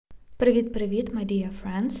Привіт-привіт, my dear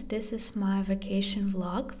friends. This is my vacation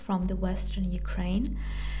vlog from the western Ukraine.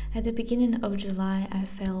 At the beginning of July, I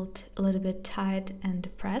felt a little bit tired and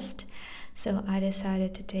depressed, so I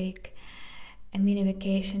decided to take a mini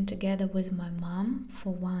vacation together with my mom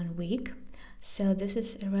for 1 week. So this is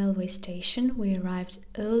a railway station. We arrived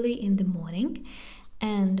early in the morning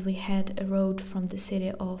and we had a road from the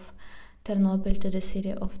city of Ternopil to the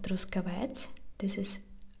city of Truskavets. This is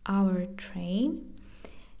our train,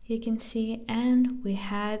 you can see, and we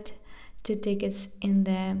had 2 tickets in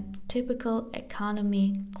the typical economy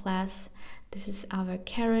class. This is our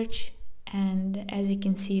carriage, and as you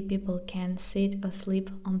can see, people can sit or sleep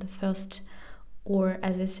on the first, or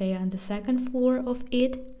as we say, on the second floor of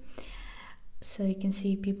it. So you can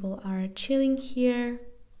see people are chilling here,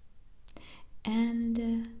 and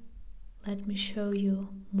let me show you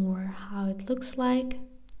more how it looks like.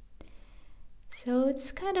 So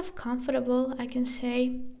it's kind of comfortable, I can say.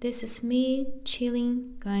 This is me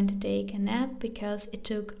chilling, going to take a nap because it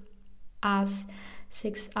took us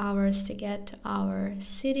 6 hours to get to our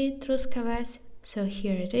city, Truskavets. So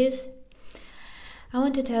here it is. I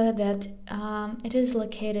want to tell you that it is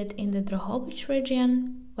located in the Drohobych region,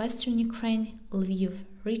 western Ukraine, Lviv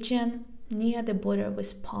region, near the border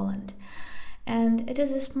with Poland. And it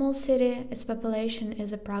is a small city. Its population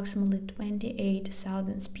is approximately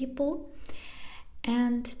 28,000 people.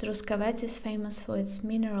 And Truskavets is famous for its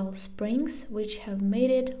mineral springs, which have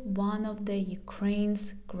made it one of the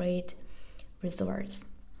Ukraine's great resorts.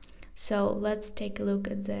 So let's take a look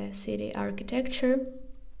at the city architecture.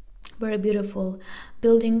 Very beautiful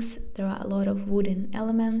buildings. There are a lot of wooden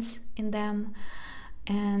elements in them,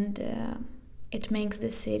 and it makes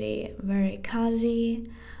the city very cozy,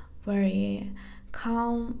 very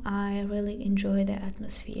calm. I really enjoy the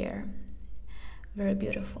atmosphere. Very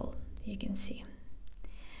beautiful, you can see.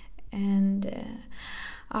 And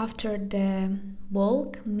after the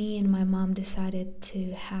walk, me and my mom decided to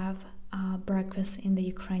have breakfast in the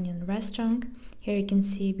Ukrainian restaurant. Here you can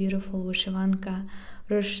see beautiful вишиванка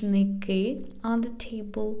рушники on the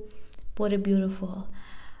table. What a beautiful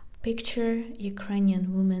picture. Ukrainian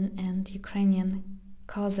women and Ukrainian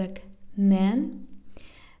Cossack men.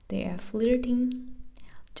 They are flirting.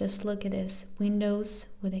 Just look at these windows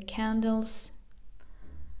with the candles.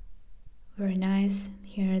 Very nice.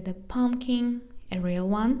 Here the pumpkin, a real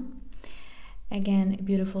one. Again, a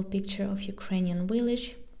beautiful picture of Ukrainian village.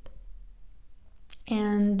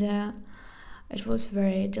 And it was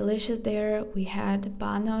very delicious there. We had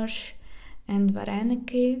banosh and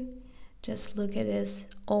vareniki. Just look at this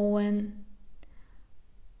oven.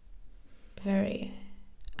 Very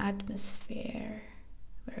atmosphere,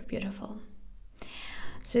 very beautiful.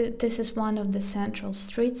 So this is one of the central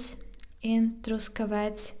streets in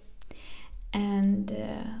Truskavets. And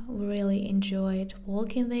we really enjoyed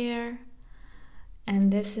walking there.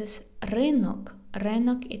 And this is ринок.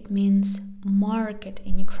 Ринок, it means market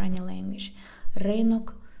in Ukrainian language. Ринок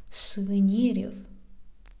сувенірів.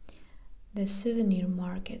 The souvenir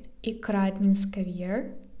market. Икра, it means caviar.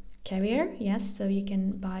 Caviar, yes, so you can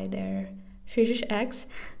buy their fish eggs.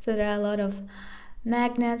 So there are a lot of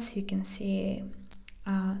magnets. You can see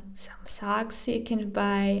some socks you can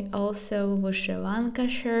buy. Also вишиванка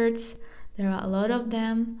shirts. There are a lot of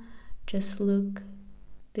them. Just look.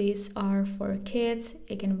 These are for kids.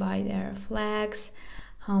 You can buy their flags,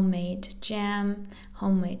 homemade jam,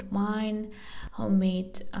 homemade wine,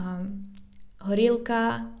 homemade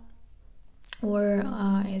horilka, or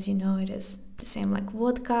as you know, it is the same like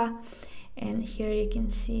vodka. And here you can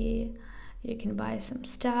see, you can buy some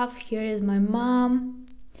stuff. Here is my mom.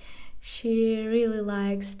 She really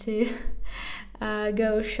likes to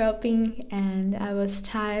go shopping, and I was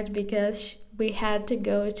tired because we had to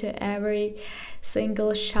go to every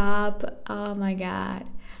single shop. Oh my god.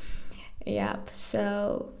 Yep,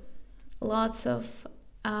 so lots of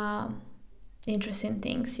interesting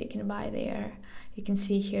things you can buy there. You can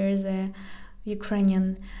see here's a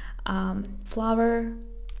Ukrainian flower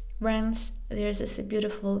brands. There's this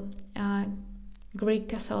beautiful Greek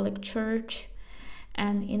Catholic church,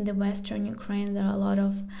 and in the western Ukraine there are a lot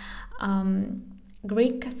of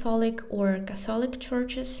Greek Catholic or Catholic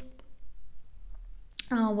churches.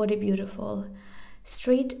 What a beautiful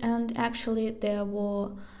street. And actually there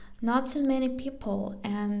were not so many people,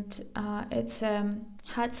 and it's a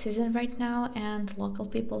hot season right now, and local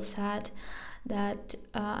people said that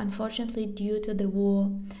unfortunately due to the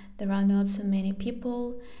war there are not so many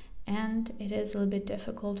people, and it is a little bit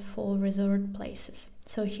difficult for resort places.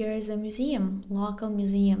 So here is a museum, local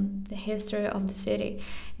museum, the history of the city,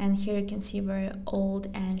 and here you can see very old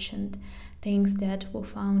ancient things that were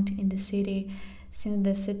found in the city since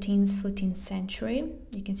the 13th, 14th century.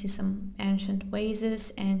 You can see some ancient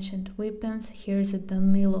vases, ancient weapons. Here's a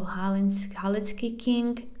Danilo Halitsky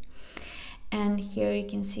king. And here you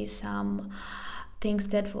can see some things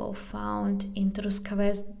that were found in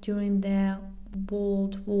Truskavets during the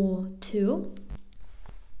World War II.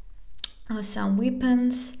 Some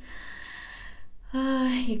weapons.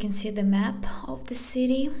 You can see the map of the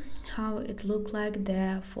city, how it looked like,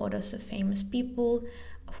 the photos of famous people.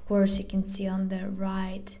 Of course, you can see on the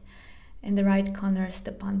right, in the right corner,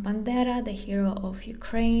 Stepan Bandera, the hero of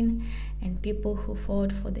Ukraine, and people who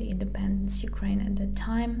fought for the independence Ukraine at that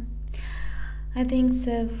time. I think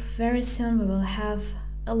so very soon we will have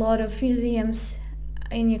a lot of museums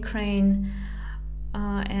in Ukraine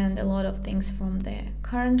and a lot of things from the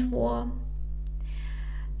current war.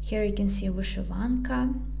 Here you can see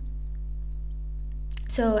Vyshyvanka.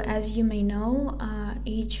 So as you may know,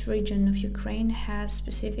 each region of Ukraine has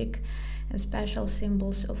specific and special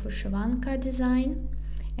symbols of Vyshyvanka design.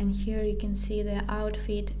 And here you can see the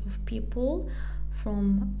outfit of people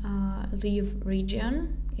from Lviv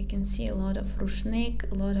region. You can see a lot of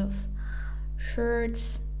rushnik, a lot of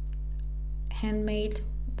shirts, handmade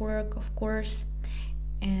work, of course.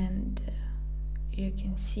 And you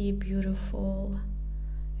can see beautiful,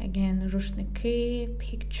 again, rushniki,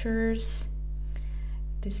 pictures.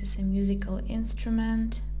 This is a musical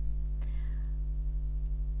instrument.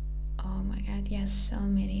 Oh my god, yes, so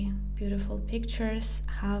many beautiful pictures,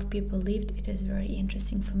 how people lived. It is very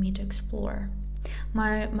interesting for me to explore.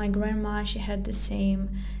 My grandma, she had the same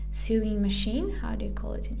sewing machine. How do you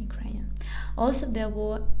call it in Ukrainian? Also, there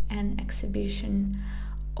was an exhibition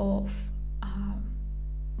of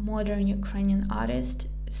modern Ukrainian artists,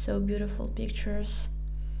 so beautiful pictures.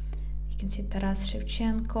 You can see Taras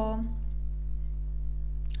Shevchenko,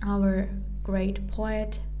 our great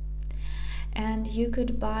poet, and you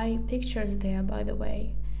could buy pictures there, by the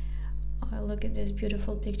way. Look at these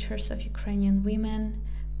beautiful pictures of Ukrainian women,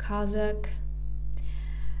 Kazakh,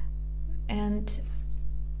 and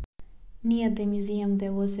near the museum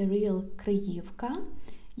there was a real Kryivka.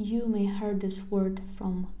 You may heard this word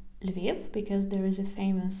from Lviv because there is a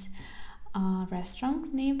famous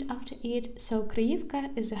restaurant named after it. So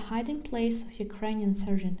Kryivka is a hiding place of Ukrainian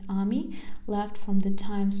Sergeant Army left from the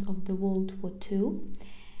times of the World War II.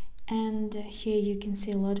 And here you can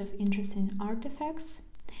see a lot of interesting artifacts.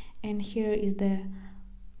 And here is the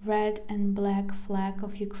red and black flag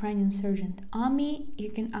of Ukrainian Sergeant Army.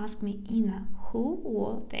 You can ask me, Ina, who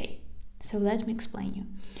were they? So let me explain you.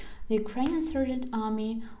 The Ukrainian Sergeant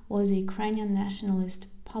Army was a Ukrainian nationalist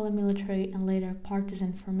paramilitary and later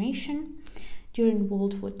partisan formation. During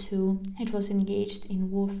World War II, it was engaged in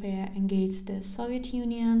warfare against the Soviet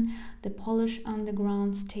Union, the Polish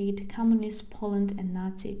underground state, Communist Poland, and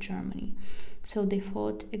Nazi Germany. So they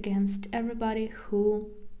fought against everybody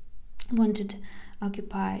who wanted to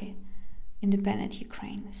occupy independent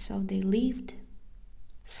Ukraine. So they lived,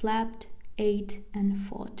 slept, ate, and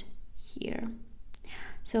fought here.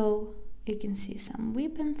 So you can see some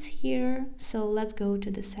weapons here. So let's go to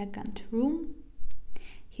the second room.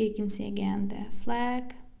 Here you can see again the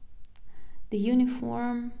flag, the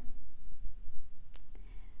uniform.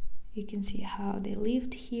 You can see how they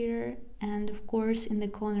lived here. And of course, in the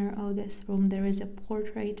corner of this room, there is a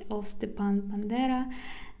portrait of Stepan Bandera,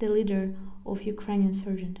 the leader of Ukrainian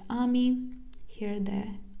Sergeant Army. Here the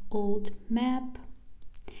old map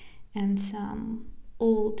and some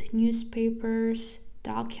old newspapers,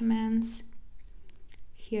 documents.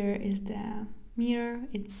 Here is the mirror,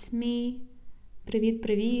 it's me.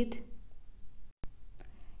 Привіт-привіт.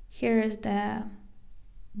 Here is the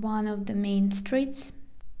one of the main streets.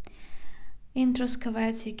 In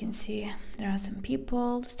Truskavets you can see there are some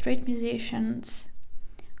people, street musicians,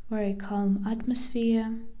 very calm atmosphere.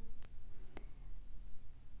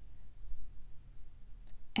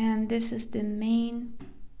 And this is the main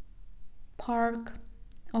park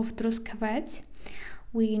of Truskavets.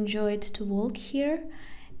 We enjoyed to walk here.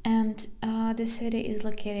 And the city is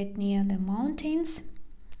located near the mountains,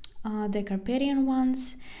 the Carpathian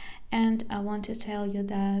ones, and I want to tell you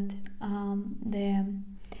that the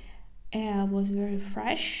air was very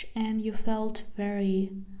fresh and you felt very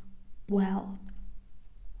well.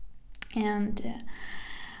 And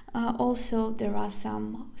also there are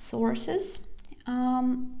some sources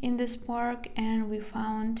in this park, and we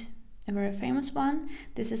found a very famous one.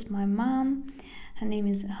 This is my mom, her name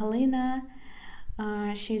is Helena.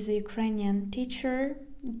 She's a Ukrainian teacher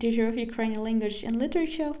of Ukrainian language and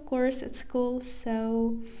literature, of course, at school. So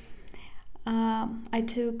I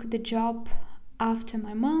took the job after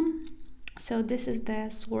my mom. So this is the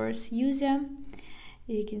source user.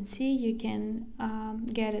 You can see you can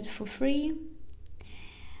get it for free.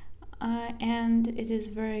 and it is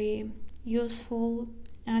very useful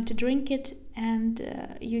to drink it,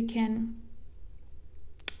 and you can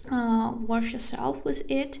wash yourself with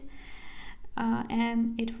it,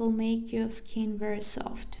 and it will make your skin very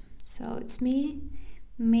soft. So it's me,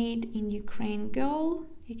 made in Ukraine girl.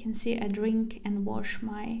 You can see I drink and wash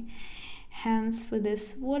my hands with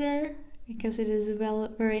this water because it is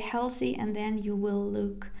very healthy, and then you will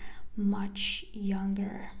look much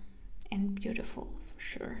younger and beautiful for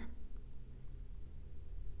sure.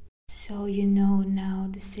 So you know now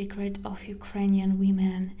the secret of Ukrainian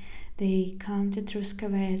women. They come to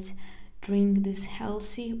Truskavets, drink this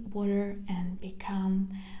healthy water, and become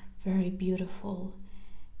very beautiful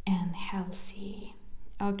and healthy.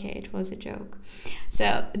 Okay, it was a joke.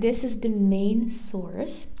 So this is the main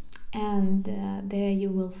source, and there you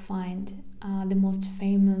will find the most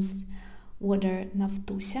famous water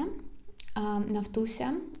Naftusia.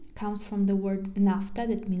 Naftusia comes from the word nafta,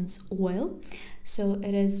 that means oil. So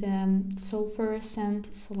it is sulfur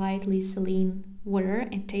scent, slightly saline water.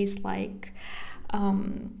 It tastes like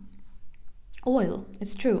oil,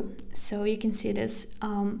 it's true. So you can see this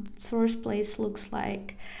source place looks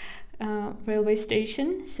like railway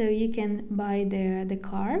station, so you can buy the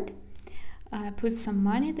card, put some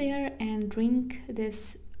money there, and drink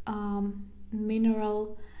this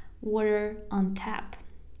mineral water on tap.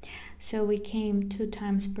 So we came 2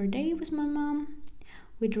 times per day with my mom.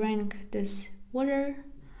 We drank this water.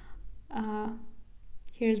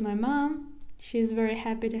 Here's my mom. She's very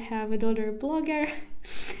happy to have a daughter blogger.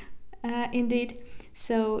 Indeed.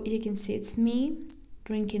 So you can see it's me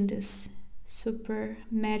drinking this super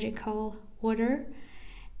magical water,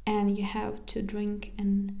 and you have to drink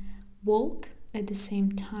and walk at the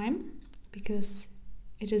same time because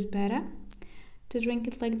it is better to drink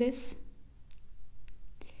it like this.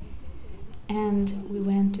 And we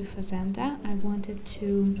went to Fazenda. I wanted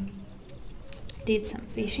to did some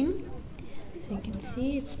fishing, so you can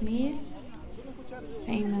see it's me,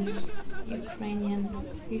 famous Ukrainian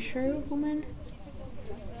fisherwoman.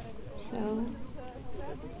 So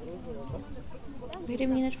wait a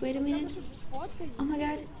minute. Oh my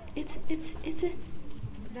god, it's a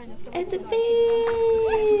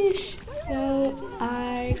fish. So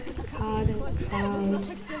I caught a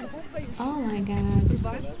trout. Oh my god.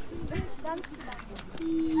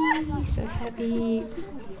 So happy.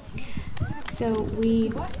 So we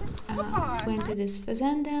went to this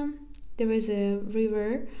fazenda. There is a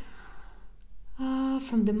river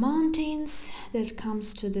from the mountains that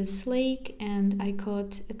comes to this lake, and I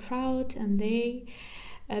caught a trout, and they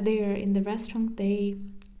are in the restaurant. They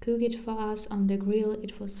cook it for us on the grill.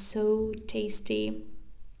 It was so tasty.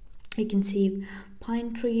 You can see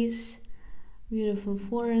pine trees, beautiful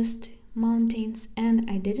forest, mountains, and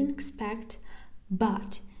I didn't expect,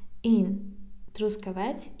 but in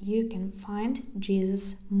Truskavets you can find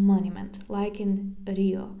Jesus monument like in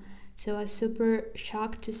Rio. So I was super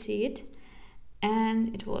shocked to see it,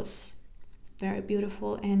 and it was very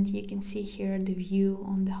beautiful. And you can see here the view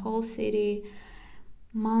on the whole city,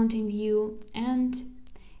 mountain view. And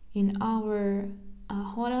in our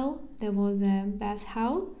hotel there was a bath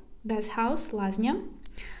house Lazня.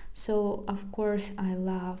 So of course I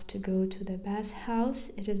love to go to the bath house.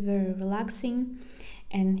 It is very relaxing,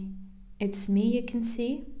 and it's me, you can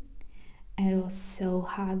see, and it was so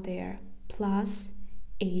hot there, plus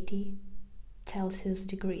 80 Celsius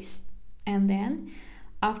degrees. And then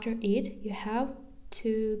after it you have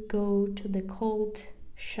to go to the cold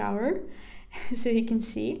shower. So you can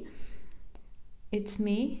see it's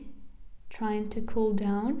me trying to cool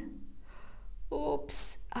down.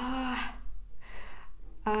 Oops.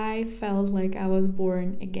 I felt like I was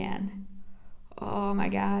born again. Oh my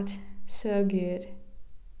god, so good,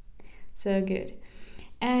 so good.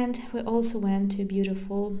 And we also went to a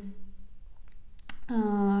beautiful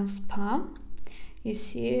spa. You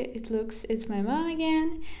see, it's my mom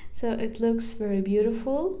again, so it looks very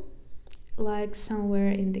beautiful, like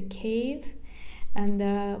somewhere in the cave, and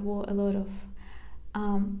there were a lot of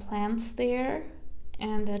plants there,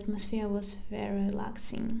 and the atmosphere was very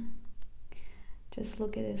relaxing. Just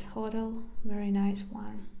look at this hotel, very nice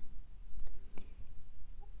one.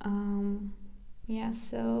 Yeah,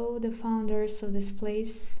 so the founders of this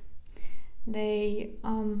place, they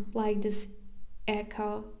like this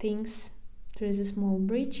eco things. There is a small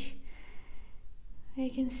bridge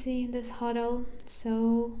you can see in this hotel,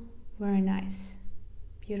 so very nice,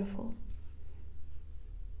 beautiful.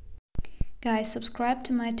 Guys, subscribe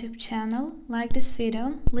to my YouTube channel, like this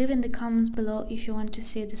video, leave in the comments below if you want to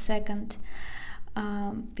see the second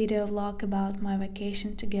video vlog about my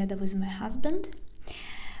vacation together with my husband.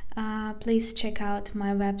 Please check out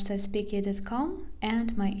my website speaky.com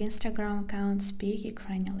and my Instagram account Speak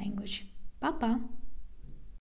Ukrainian Language. Па-па!